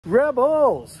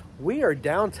Rebels, we are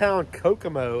downtown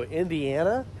Kokomo,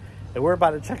 Indiana, and we're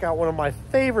about to check out one of my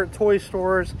favorite toy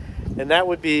stores, and that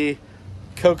would be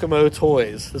Kokomo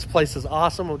Toys. This place is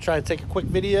awesome. We'll try to take a quick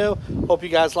video. Hope you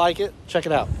guys like it. Check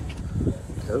it out.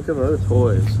 Kokomo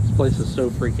Toys. This place is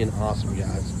so freaking awesome,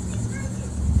 guys.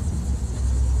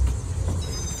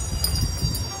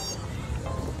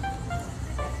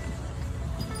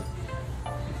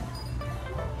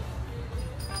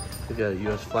 We got a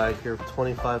U.S. flag here,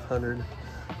 2,500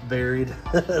 buried.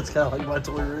 That's kind of like my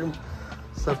toy room.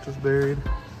 Stuff just buried.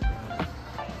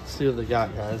 Let's see what they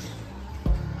got, guys.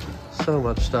 So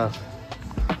much stuff.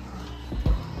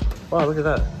 Wow, look at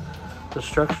that. The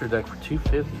structure deck for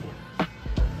 $250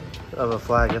 of a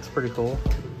flag. That's pretty cool.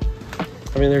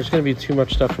 I mean, there's going to be too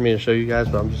much stuff for me to show you guys,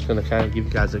 but I'm just going to kind of give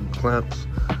you guys a glimpse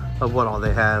of what all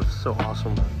they have. So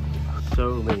awesome.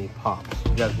 So many pops.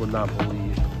 You guys would not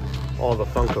believe all the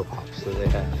Funko Pops that they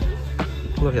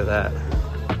have. Look at that.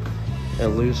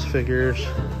 And loose figures.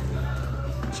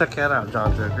 Check that out,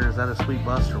 John Joker. Is that a sweet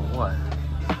bust or what?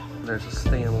 There's a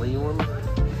Stan Lee one.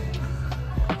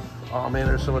 Oh man,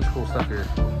 there's so much cool stuff here.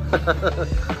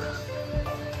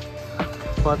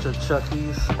 Bunch of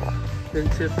Chuckies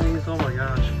and Tiffany's. Oh my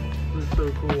gosh, this is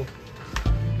so cool.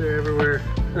 They're everywhere.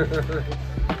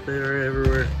 They are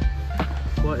everywhere.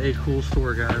 What a cool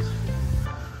store, guys.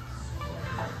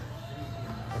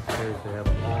 They have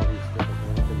all these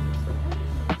different things and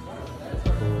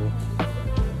stuff. Cool.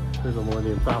 There's a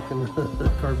Millennium Falcon.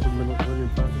 Cardboard Millennium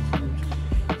Falcon's huge.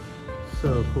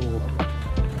 So cool.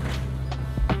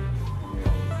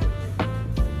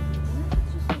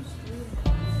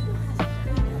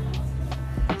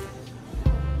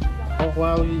 Oh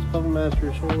wow, look at these Puppet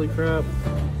Masters. Holy crap.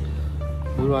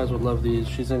 Blue Eyes would love these.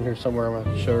 She's in here somewhere. I'm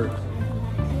going to show her.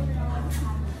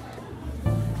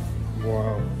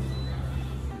 Wow.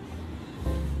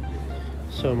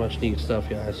 So much neat stuff,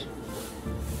 guys.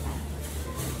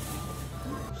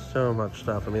 So much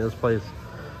stuff. I mean, this place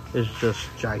is just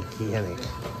gigantic.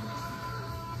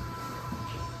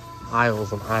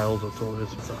 Aisles and aisles of toys.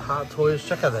 Some Hot Toys.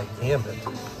 Check out that Gambit.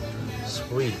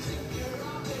 Sweet.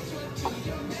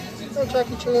 Hey,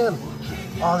 Jackie Chan.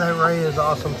 Oh, that Ray is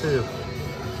awesome too.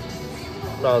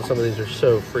 Oh, some of these are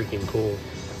so freaking cool.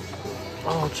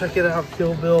 Oh, check it out,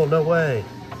 Kill Bill. No way.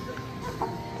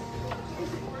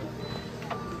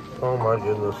 Oh my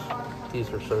goodness.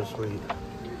 These are so sweet.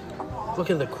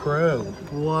 Look at the Crow.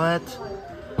 What?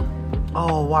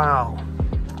 Oh, wow.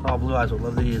 Oh, Blue Eyes will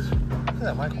love these. Look at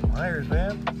that Michael Myers,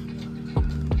 man.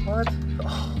 What?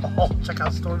 Oh, check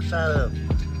out Storm Shadow.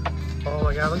 Oh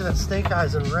my god, look at that Snake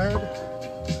Eyes in red.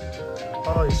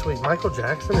 Oh, he's sweet. Michael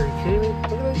Jackson, are you kidding me?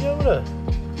 Look at that Yoda.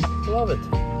 Love it.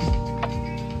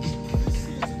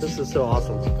 This is so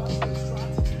awesome.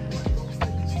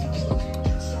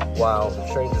 Wow,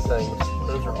 Stranger Things.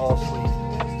 Those are all sweet.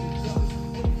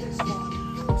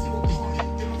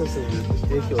 This is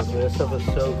ridiculous, man. This stuff is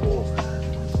so cool.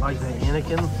 Like the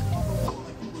Anakin.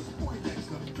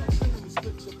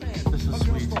 This is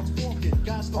sweet.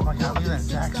 Oh my god, look at that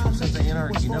Jackson Sons of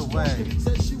Anarchy. No way.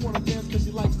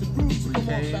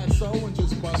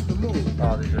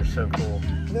 Oh, these are so cool.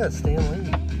 Look at that Stan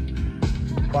Lee.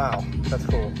 Wow, that's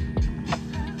cool.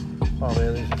 Oh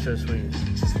man, these are so sweet.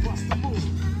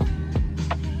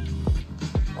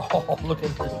 Oh, look at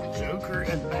this Joker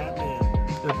and Batman.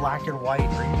 They're black and white.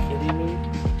 Are you kidding me?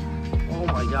 Oh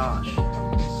my gosh.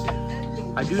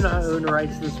 I do not own the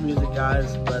rights to this music,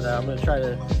 guys, but I'm going to try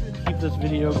to keep this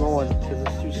video going because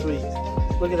it's too sweet.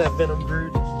 Look at that Venom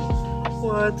Groot.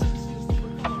 What?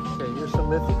 Okay, here's some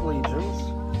Mythic Legions.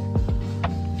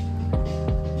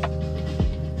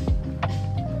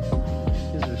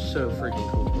 These are so freaking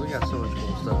cool. We got so much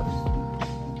cool stuff.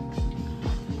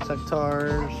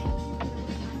 Sectars.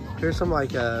 Here's some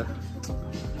like, I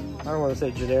don't want to say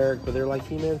generic, but they're like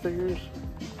He-Man figures.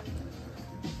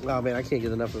 Oh man, I can't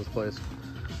get enough of this place.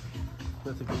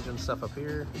 Mythic Legion stuff up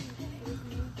here.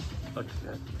 Look at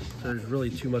that. There's really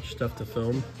too much stuff to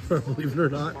film, believe it or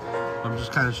not. I'm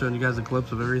just kind of showing you guys a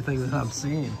glimpse of everything that I'm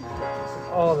seeing.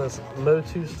 All this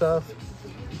Motu stuff,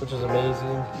 which is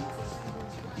amazing.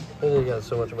 And they got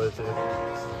so much Motu.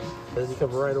 Then you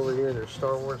come right over here and there's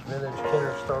Star Wars Vintage,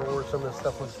 Kenner Star Wars. Some of this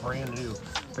stuff looks brand new.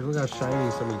 Like look how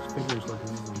shiny some of these figures look.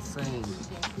 This is insane.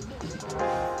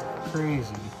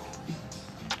 Crazy.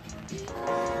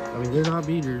 I mean, they're not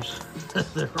beaters.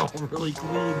 They're all really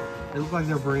clean. They look like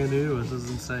they're brand new. This is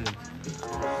insane.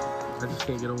 I just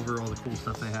can't get over all the cool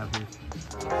stuff they have here.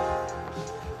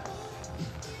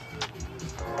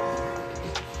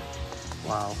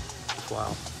 Wow.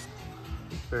 Wow.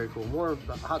 Very cool. More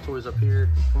Hot Toys up here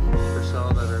for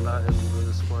sale that are not in the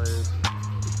displays.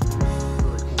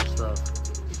 Really cool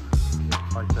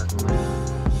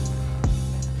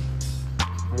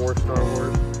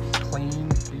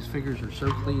figures are so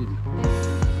clean.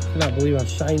 I cannot believe how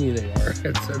shiny they are.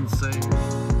 It's insane.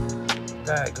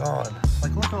 Daggone.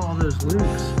 Like, look at all those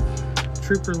loops.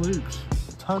 Trooper loops.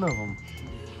 A ton of them.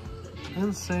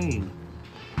 Insane.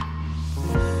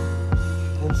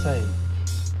 Insane.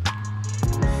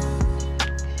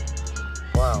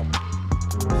 Wow.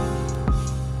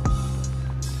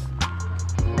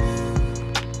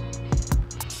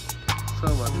 So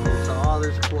much cool. So, oh,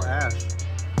 there's a cool Ash.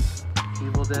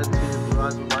 Evil Dead 2. You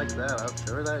guys would like that. I'll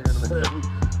show her that here in a minute.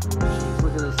 She's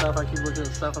looking at stuff. I keep looking at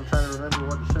stuff. I'm trying to remember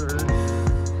what to show her.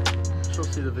 She'll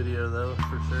see the video though,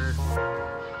 for sure.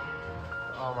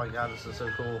 Oh my god, this is so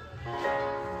cool.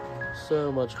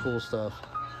 So much cool stuff.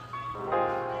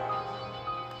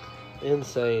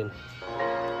 Insane.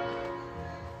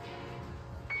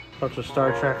 Bunch of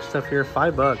Star Trek stuff here.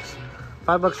 $5.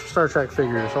 $5 for Star Trek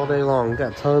figures all day long. We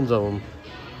got tons of them.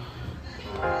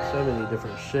 So many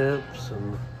different ships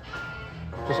and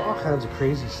just all kinds of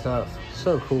crazy stuff.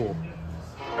 So cool.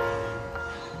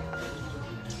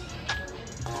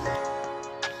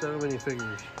 So many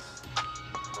figures.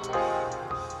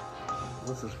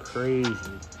 This is crazy.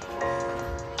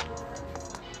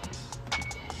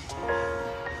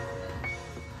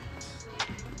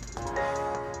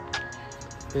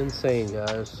 Insane,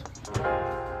 guys.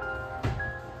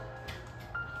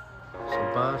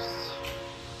 Some busts.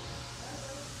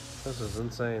 This is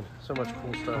insane. So much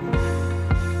cool stuff.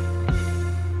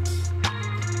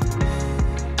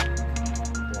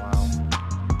 Wow.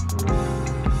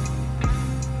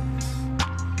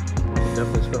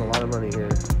 Definitely spent a lot of money here.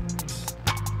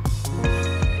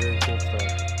 Very cool stuff.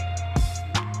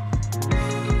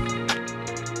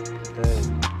 Dang.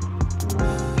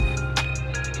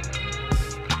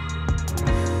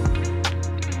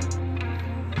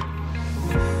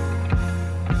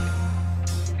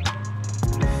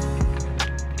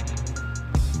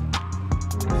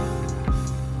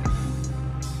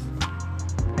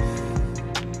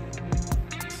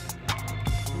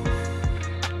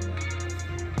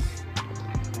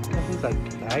 Like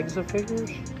bags of figures,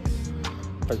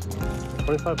 like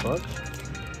 $25.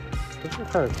 These are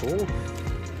kind of cool.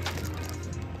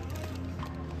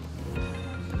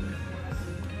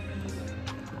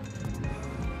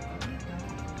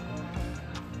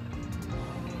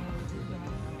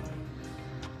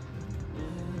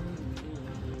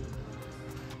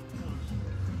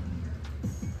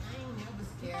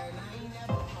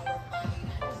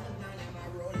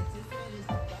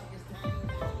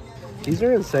 These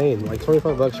are insane, like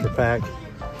 $25 per pack.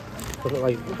 Look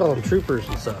at all them troopers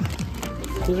and stuff.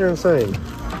 These are insane.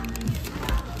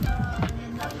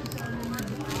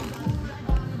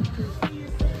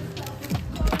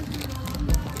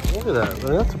 Look at that. I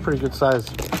mean, that's a pretty good size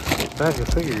bag of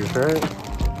figures, right?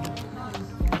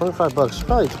 $25.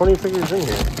 Probably 20 figures in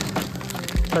here.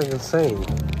 It's like insane.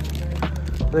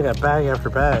 They got bag after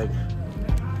bag.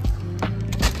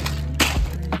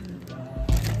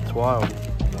 It's wild.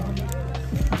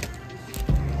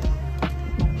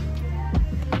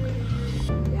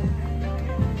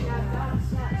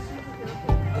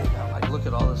 Look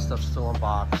at all this stuff still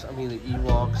unboxed. I mean, the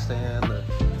Ewok stand, the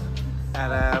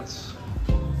AT-ATs,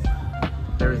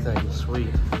 everything.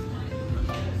 Sweet.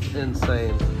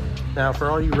 Insane. Now, for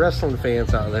all you wrestling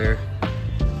fans out there,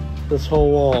 this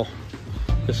whole wall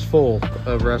is full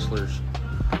of wrestlers.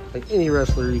 Like any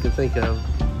wrestler you can think of,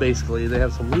 basically. They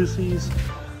have some Lucy's.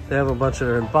 They have a bunch of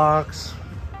in box.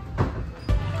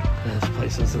 Man, this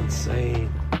place is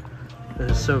insane. It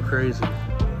is so crazy.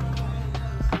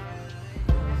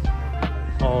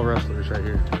 All wrestlers right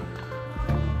here.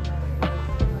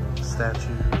 Statues.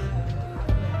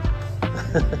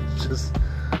 Just,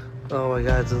 oh my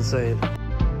god, it's insane.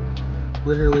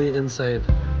 Literally insane.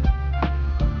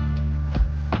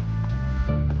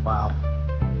 Wow.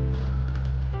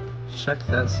 Check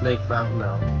that Snake Mountain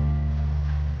out.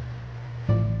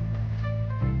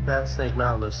 That Snake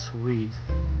Mountain is sweet.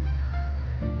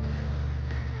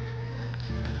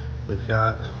 We've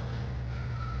got,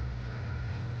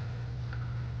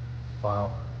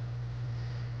 wow.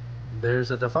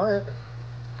 There's a Defiant.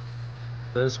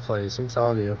 This place, I'm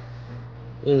telling you,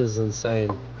 it is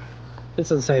insane.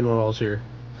 It's insane what all's here.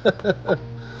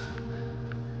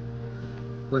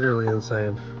 Literally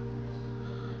insane.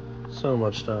 So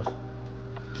much stuff.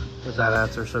 Those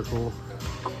AT-ATs are so cool.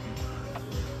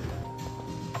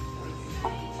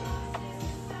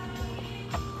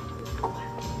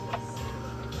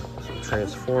 Some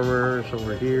Transformers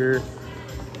over here.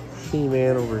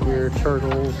 He-Man over here.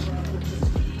 Turtles.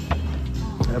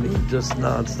 I mean, just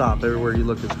non-stop. Everywhere you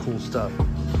look is cool stuff.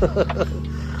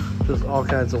 Just all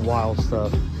kinds of wild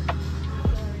stuff.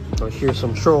 So here's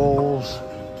some Trolls.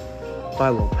 My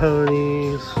Little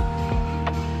Ponies.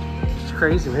 It's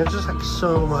crazy, man. It's just like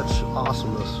so much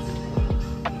awesomeness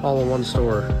all in one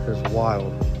store. It's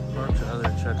wild. A bunch of other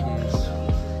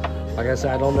Chuckies. Like I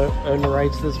said, I don't own the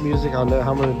rights to this music. I don't know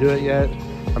how I'm going to do it yet.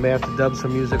 I may have to dub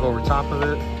some music over top of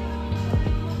it.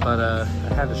 But I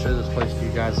had to show this place to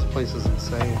you guys. This place is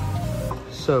insane.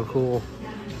 So cool.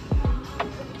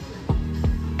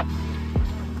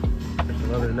 There's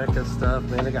some other NECA stuff.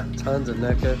 Man, they got tons of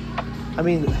NECA. I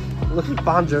mean, look at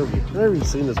Bon Jovi. I've never even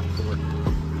seen this before.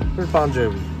 There's Bon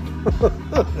Jovi.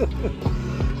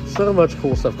 So much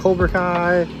cool stuff. Cobra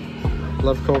Kai.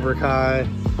 Love Cobra Kai.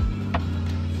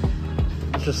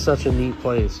 It's just such a neat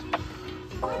place.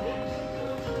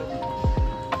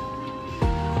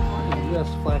 US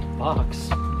flat box.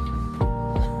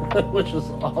 Which is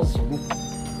awesome.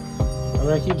 I mean,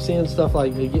 I keep seeing stuff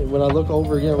like, when I look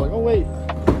over again, I'm like, oh wait,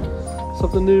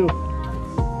 something new.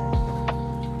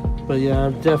 But yeah,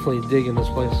 I'm definitely digging this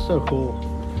place. It's so cool.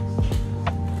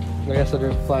 Like I said,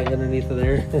 there's a flag underneath of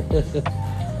there.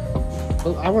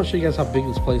 Well, I want to show you guys how big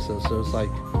this place is. So it's like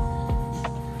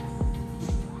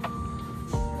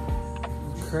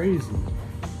crazy.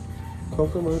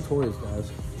 Kokomo toys,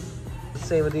 guys. The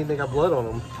same, I they got blood on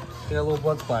them. They got little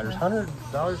blood splatters. $100,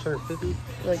 $150.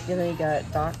 Like, you know, you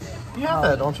got Doc. You have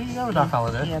that, don't you? You have a Doc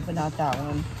Holliday. Yeah, but not that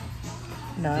one.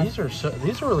 No. These are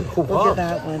really cool. Look at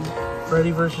that one.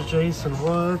 Freddy versus Jason.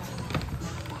 What?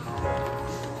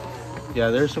 Yeah,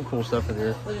 there's some cool stuff in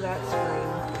here. Look at that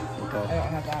screen. Okay. I don't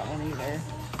have that one either.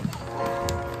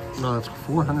 No, it's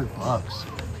 $400.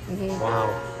 Wow.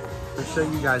 Let's show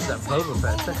you guys that Boba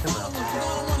Fett. Check him out.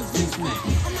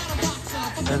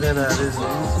 And then there's an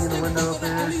EC in the window up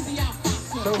there.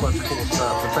 So much cool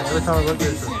stuff. It's like every time I look,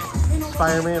 there's a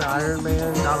Spider-Man, Iron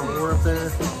Man, God of War up there.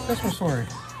 That's my story.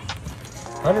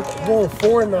 Whoa,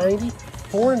 $490?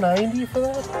 $490 for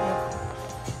that?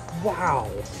 Wow.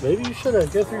 Maybe you should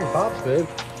have go through your pops, babe.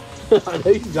 I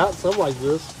know you got some like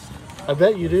this. I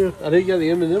bet you do. I know you got the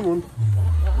M&M one.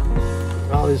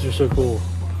 Oh, these are so cool.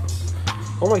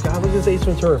 Oh my God, look at this Ace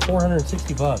Ventura,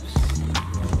 $460.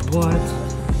 What?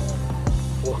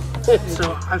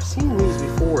 So I've seen these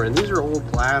before, and these are old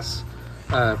glass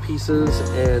pieces,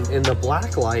 and in the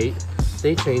black light,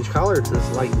 they change color to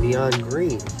this like neon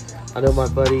green. I know my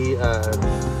buddy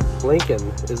Lincoln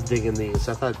is digging these.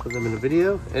 I thought I'd put them in a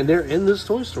video, and they're in this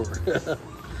toy store. So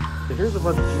here's a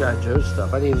bunch of G.I. Joe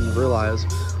stuff. I didn't even realize.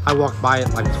 I walked by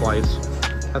it like twice.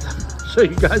 I'll show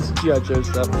you guys the G.I. Joe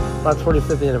stuff. About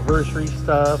 25th anniversary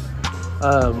stuff.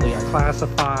 They got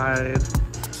classified.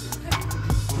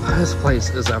 This place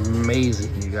is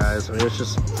amazing, you guys. I mean, it's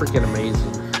just freaking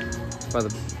amazing. By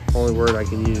the only word I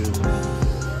can use.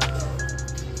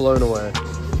 Blown away.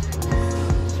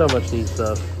 So much neat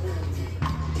stuff.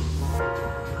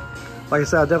 Like I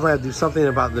said, I definitely have to do something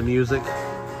about the music.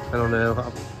 I don't know,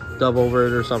 I'll dub over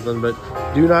it or something, but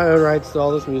do not own rights to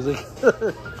all this music.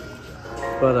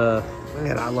 But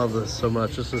man, I love this so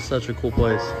much. This is such a cool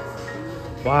place.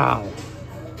 Wow.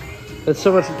 It's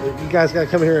so much. You guys gotta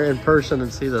come here in person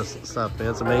and see this stuff, man.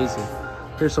 It's amazing.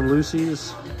 Here's some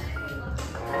Lucy's.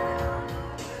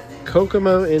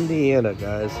 Kokomo, Indiana,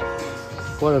 guys.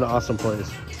 What an awesome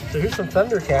place. So here's some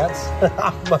Thundercats.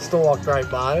 I must have walked right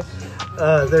by.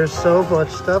 There's so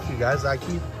much stuff, you guys. I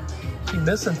keep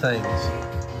missing things.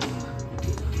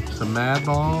 Some Mad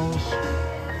Balls.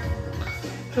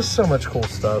 Just so much cool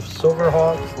stuff.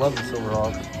 Silverhawks. Love the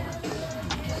Silverhawks.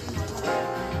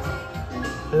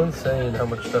 Insane how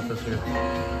much stuff is here.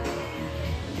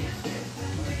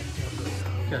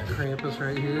 Got Krampus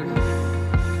right here.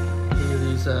 Look at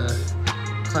these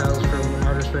clowns from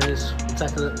outer space. It's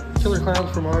like the killer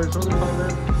clowns from Mars. What are they called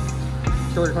now?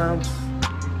 Killer clowns?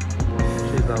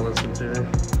 She's not listening to me.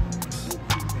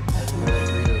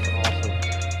 It's awesome.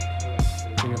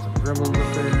 We got some gremlins up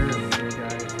there.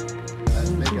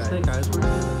 And big guy. Snake eyes.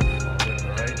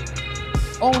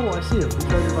 Oh, I see him. He's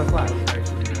right here by flash.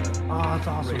 Oh, that's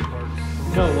awesome.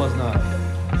 No, it was not.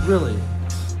 Really?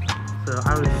 So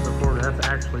I was just informed that's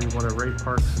actually one of Ray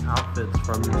Park's outfits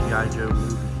from the G.I. Joe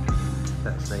movie.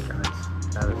 That Snake Eyes.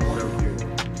 That is so cute.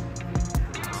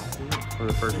 From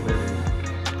the first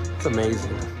movie. It's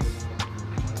amazing.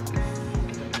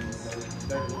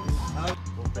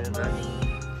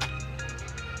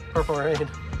 Purple Rain.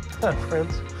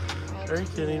 Prince. Are you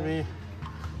kidding me?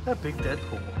 That big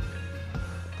Deadpool.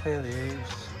 Planet of the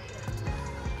Apes.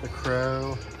 The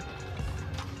Crow,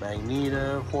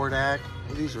 Magneto, Hordak.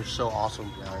 These are so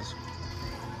awesome, guys.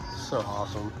 So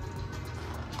awesome.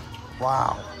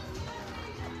 Wow.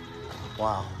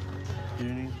 Wow.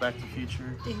 Goonies, Back to the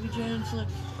Future. Davy Jones, look.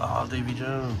 Oh, Davy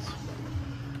Jones.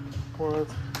 What?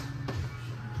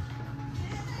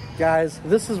 Guys,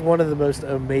 this is one of the most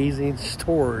amazing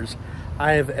stores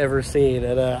I have ever seen,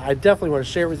 and I definitely want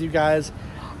to share it with you guys.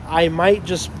 I might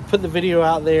just put the video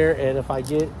out there, and if I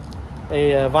get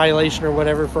a violation or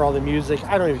whatever for all the music,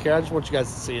 I don't even care. I just want you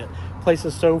guys to see it. Place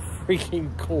is so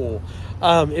freaking cool.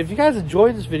 If you guys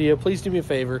enjoyed this video, please do me a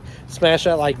favor, smash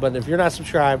that like button. If you're not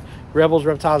subscribed, Rebels,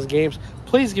 Reptiles, and Games,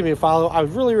 please give me a follow. I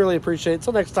would really, really appreciate it.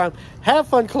 Until next time, have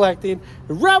fun collecting.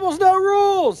 Rebels, no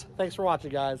rules. Thanks for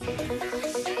watching, guys.